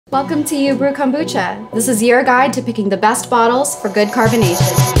Welcome to You Brew Kombucha. This is your guide to picking the best bottles for good carbonation.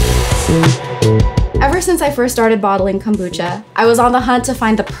 Ever since I first started bottling kombucha, I was on the hunt to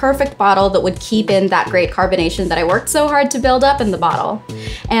find the perfect bottle that would keep in that great carbonation that I worked so hard to build up in the bottle.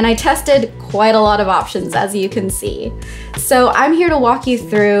 And I tested quite a lot of options, as you can see. So I'm here to walk you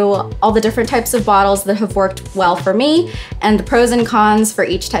through all the different types of bottles that have worked well for me and the pros and cons for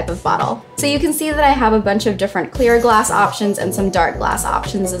each type of bottle. So you can see that I have a bunch of different clear glass options and some dark glass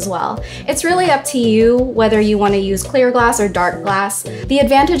options as well. It's really up to you whether you want to use clear glass or dark glass. The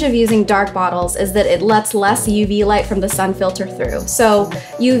advantage of using dark bottles is that it lets less UV light from the sun filter through. So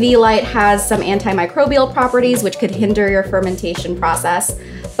UV light has some antimicrobial properties which could hinder your fermentation process.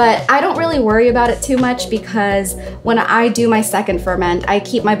 But I don't really worry about it too much because when I do my second ferment, I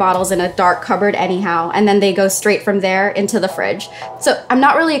keep my bottles in a dark cupboard anyhow, and then they go straight from there into the fridge. So I'm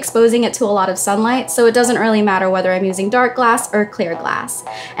not really exposing it to a lot of sunlight, so it doesn't really matter whether I'm using dark glass or clear glass.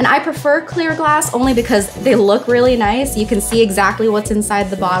 And I prefer clear glass only because they look really nice. You can see exactly what's inside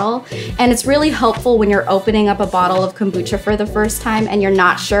the bottle, and it's really helpful when you're opening up a bottle of kombucha for the first time and you're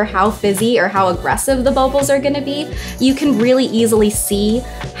not sure how fizzy or how aggressive the bubbles are going to be. You can really easily see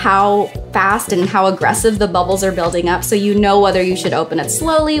how fast and how aggressive the bubbles are building up, so you know whether you should open it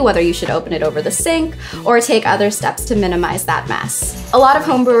slowly, whether you should open it over the sink, or take other steps to minimize that mess. A lot of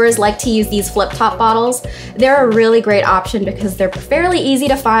homebrewers like to use these flip-top bottles. They're a really great option because they're fairly easy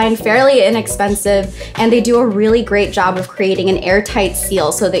to find, fairly inexpensive, and they do a really great job of creating an airtight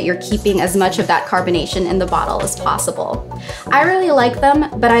seal so that you're keeping as much of that carbonation in the bottle as possible. I really like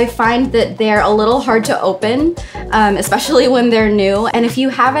them, but I find that they're a little hard to open, especially when they're new, and if you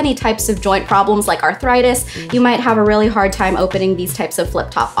have any types of joint problems like arthritis, you might have a really hard time opening these types of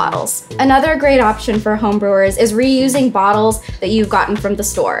flip-top bottles. Another great option for homebrewers is reusing bottles that you've gotten from the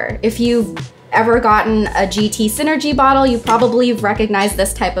store. If you've ever gotten a GT Synergy bottle, you probably recognize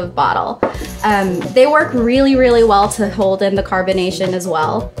this type of bottle. They work really, really well to hold in the carbonation as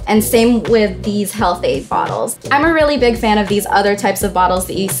well. And same with these Health-Ade bottles. I'm a really big fan of these other types of bottles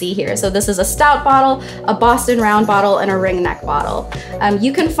that you see here. So this is a stout bottle, a Boston round bottle, and a ring neck bottle.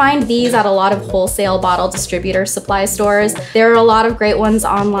 You can find these at a lot of wholesale bottle distributor supply stores. There are a lot of great ones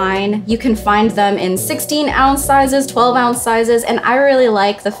online. You can find them in 16-ounce sizes, 12-ounce sizes, and I really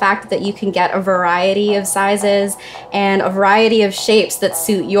like the fact that you can get a variety of sizes and a variety of shapes that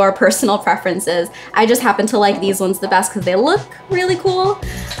suit your personal preferences. I just happen to like these ones the best because they look really cool.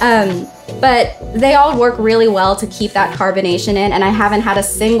 But they all work really well to keep that carbonation in, and I haven't had a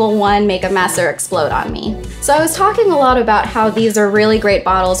single one make a mess or explode on me. So I was talking a lot about how these are really great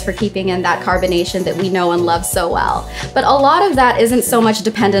bottles for keeping in that carbonation that we know and love so well. But a lot of that isn't so much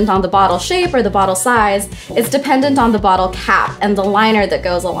dependent on the bottle shape or the bottle size, it's dependent on the bottle cap and the liner that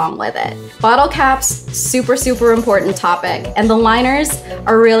goes along with it. Bottle caps, super, super important topic, and the liners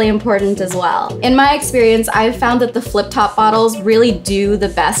are really important as well. In my experience, I've found that the flip-top bottles really do the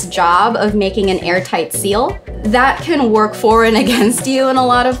best job of making an airtight seal. That can work for and against you in a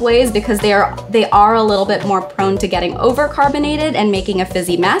lot of ways because they are a little bit more prone to getting over-carbonated and making a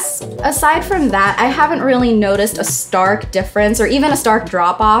fizzy mess. Aside from that, I haven't really noticed a stark difference or even a stark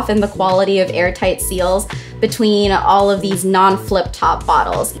drop-off in the quality of airtight seals between all of these non-flip-top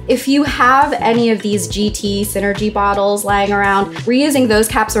bottles. If you have any of these GT Synergy bottles lying around, reusing those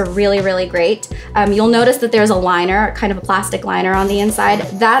caps are really, really great. You'll notice that there's a liner, kind of a plastic liner on the inside.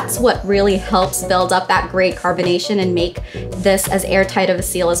 That's what really helps build up that great carbonation and make this as airtight of a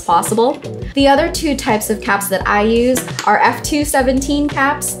seal as possible. The other two types of caps that I use are F217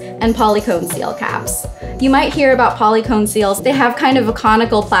 caps and polycone seal caps. You might hear about polycone seals. They have kind of a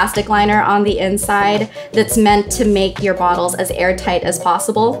conical plastic liner on the inside that's meant to make your bottles as airtight as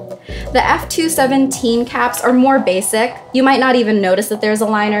possible. The F217 caps are more basic. You might not even notice that there's a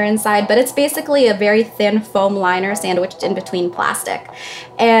liner inside, but it's basically a very thin foam liner sandwiched in between plastic.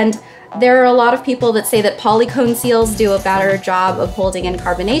 And there are a lot of people that say that polycone seals do a better job of holding in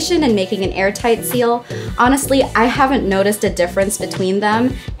carbonation and making an airtight seal. Honestly, I haven't noticed a difference between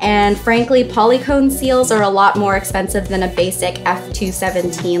them, and frankly, polycone seals are a lot more expensive than a basic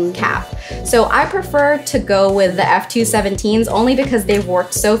F217 cap. So I prefer to go with the F217s only because they've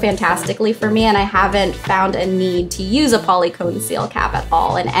worked so fantastically for me and I haven't found a need to use a polycone seal cap at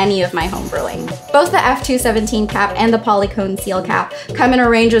all in any of my home brewing. Both the F217 cap and the polycone seal cap come in a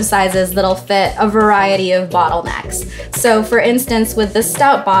range of sizes that'll fit a variety of bottlenecks. So for instance, with the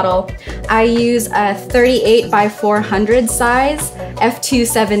stout bottle, I use a 38 by 400 size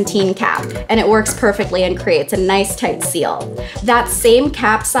F217 cap, and it works perfectly and creates a nice tight seal. That same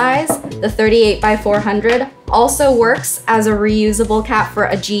cap size the 38x400, also works as a reusable cap for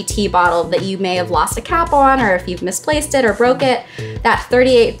a GT bottle that you may have lost a cap on, or if you've misplaced it or broke it. That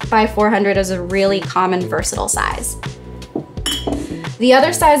 38x400 is a really common, versatile size. The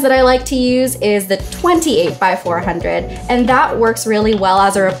other size that I like to use is the 28x400, and that works really well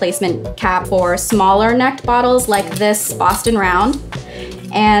as a replacement cap for smaller necked bottles like this Boston Round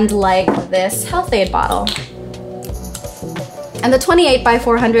and like this Health-Ade bottle. And the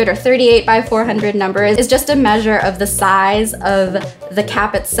 28x400 or 38x400 number is just a measure of the size of the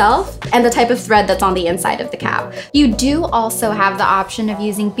cap itself and the type of thread that's on the inside of the cap. You do also have the option of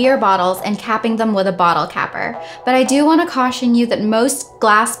using beer bottles and capping them with a bottle capper. But I do want to caution you that most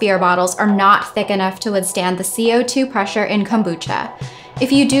glass beer bottles are not thick enough to withstand the CO2 pressure in kombucha.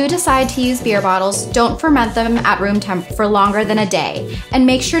 If you do decide to use beer bottles, don't ferment them at room temp for longer than a day, and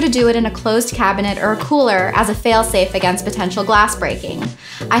make sure to do it in a closed cabinet or a cooler as a fail-safe against potential glass breaking.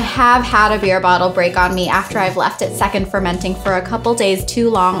 I have had a beer bottle break on me after I've left it second fermenting for a couple days too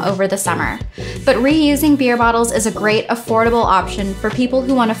long over the summer. But reusing beer bottles is a great, affordable option for people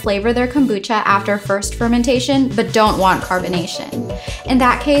who want to flavor their kombucha after first fermentation but don't want carbonation. In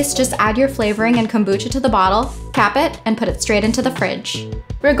that case, just add your flavoring and kombucha to the bottle, cap it, and put it straight into the fridge.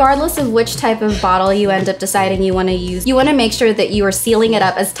 Regardless of which type of bottle you end up deciding you want to use, you want to make sure that you are sealing it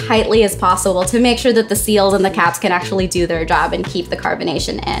up as tightly as possible to make sure that the seals and the caps can actually do their job and keep the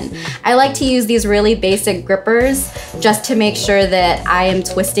carbonation in. I like to use these really basic grippers just to make sure that I am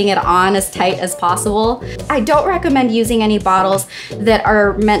twisting it on as tight as possible. I don't recommend using any bottles that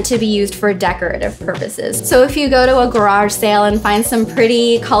are meant to be used for decorative purposes. So if you go to a garage sale and find some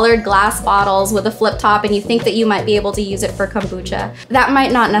pretty colored glass bottles with a flip top and you think that you might be able to use it for kombucha, that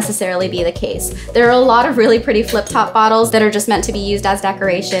might not necessarily be the case. There are a lot of really pretty flip top bottles that are just meant to be used as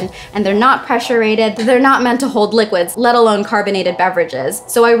decoration, and they're not pressure rated, they're not meant to hold liquids, let alone carbonated beverages.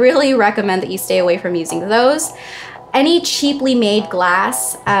 So I really recommend that you stay away from using those. Any cheaply made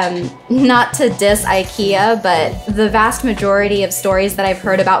glass, not to diss IKEA, but the vast majority of stories that I've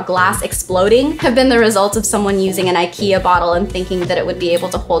heard about glass exploding have been the result of someone using an IKEA bottle and thinking that it would be able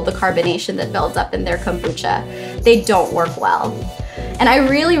to hold the carbonation that builds up in their kombucha. They don't work well. And I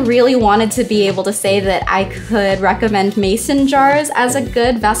really wanted to be able to say that I could recommend mason jars as a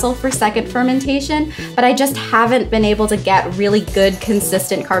good vessel for second fermentation, but I just haven't been able to get really good,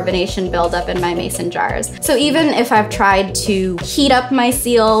 consistent carbonation buildup in my mason jars. So even if I've tried to heat up my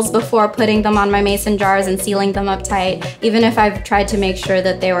seals before putting them on my mason jars and sealing them up tight, even if I've tried to make sure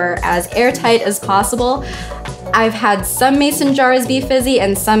that they were as airtight as possible, I've had some mason jars be fizzy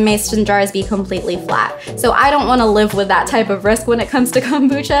and some mason jars be completely flat. So I don't want to live with that type of risk when it comes to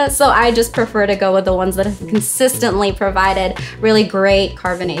kombucha, so I just prefer to go with the ones that have consistently provided really great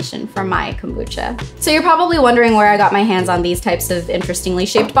carbonation for my kombucha. So you're probably wondering where I got my hands on these types of interestingly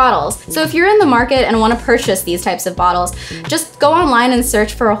shaped bottles. So if you're in the market and want to purchase these types of bottles, just go online and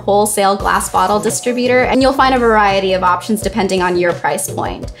search for a wholesale glass bottle distributor, and you'll find a variety of options depending on your price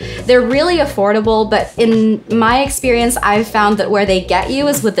point. They're really affordable, but in my experience, I've found that where they get you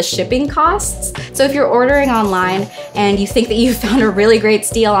is with the shipping costs. So if you're ordering online and you think that you've found a really great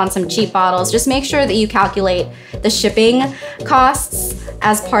steal on some cheap bottles, just make sure that you calculate the shipping costs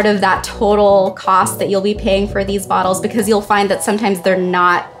as part of that total cost that you'll be paying for these bottles, because you'll find that sometimes they're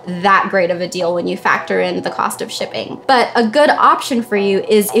not that great of a deal when you factor in the cost of shipping. But a good option for you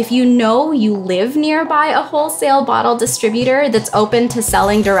is if you know you live nearby a wholesale bottle distributor that's open to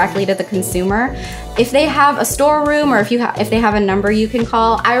selling directly to the consumer. If they have a storeroom or if they have a number you can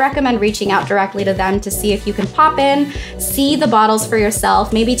call, I recommend reaching out directly to them to see if you can pop in, see the bottles for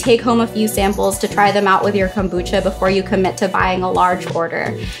yourself, maybe take home a few samples to try them out with your kombucha before you commit to buying a large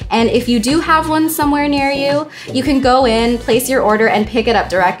order. And if you do have one somewhere near you, you can go in, place your order, and pick it up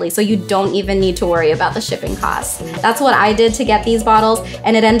directly, so you don't even need to worry about the shipping costs. That's what I did to get these bottles,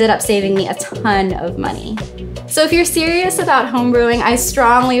 and it ended up saving me a ton of money. So if you're serious about homebrewing, I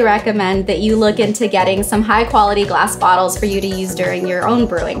strongly recommend that you look into getting some high quality glass bottles for you to use during your own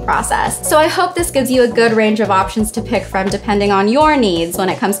brewing process. So I hope this gives you a good range of options to pick from depending on your needs when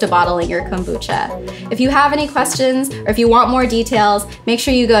it comes to bottling your kombucha. If you have any questions or if you want more details, make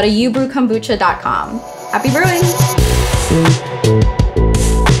sure you go to youbrewkombucha.com. Happy brewing!